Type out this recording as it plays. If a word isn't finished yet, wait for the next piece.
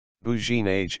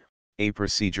Bougienage, a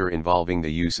procedure involving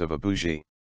the use of a bougie.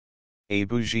 A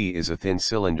bougie is a thin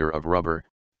cylinder of rubber,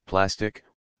 plastic,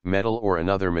 metal or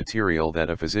another material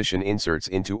that a physician inserts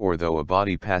into or through a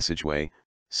body passageway,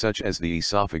 such as the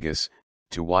esophagus,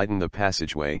 to widen the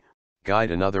passageway, guide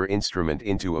another instrument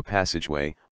into a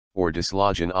passageway, or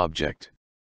dislodge an object.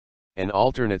 An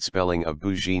alternate spelling of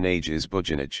bougienage is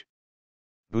bougienage.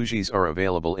 Bougies are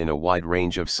available in a wide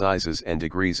range of sizes and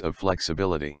degrees of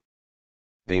flexibility.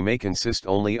 They may consist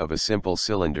only of a simple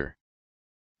cylinder.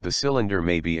 The cylinder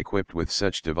may be equipped with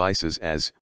such devices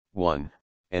as 1.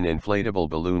 An inflatable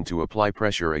balloon to apply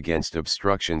pressure against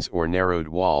obstructions or narrowed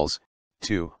walls,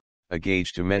 2. A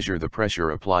gauge to measure the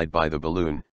pressure applied by the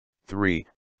balloon, 3.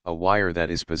 A wire that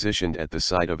is positioned at the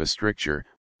site of a stricture,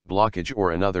 blockage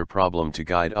or another problem to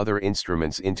guide other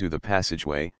instruments into the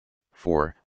passageway,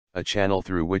 4. A channel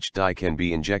through which dye can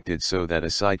be injected so that a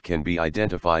site can be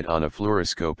identified on a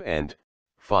fluoroscope, and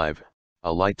 5.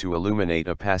 A light to illuminate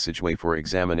a passageway for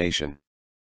examination.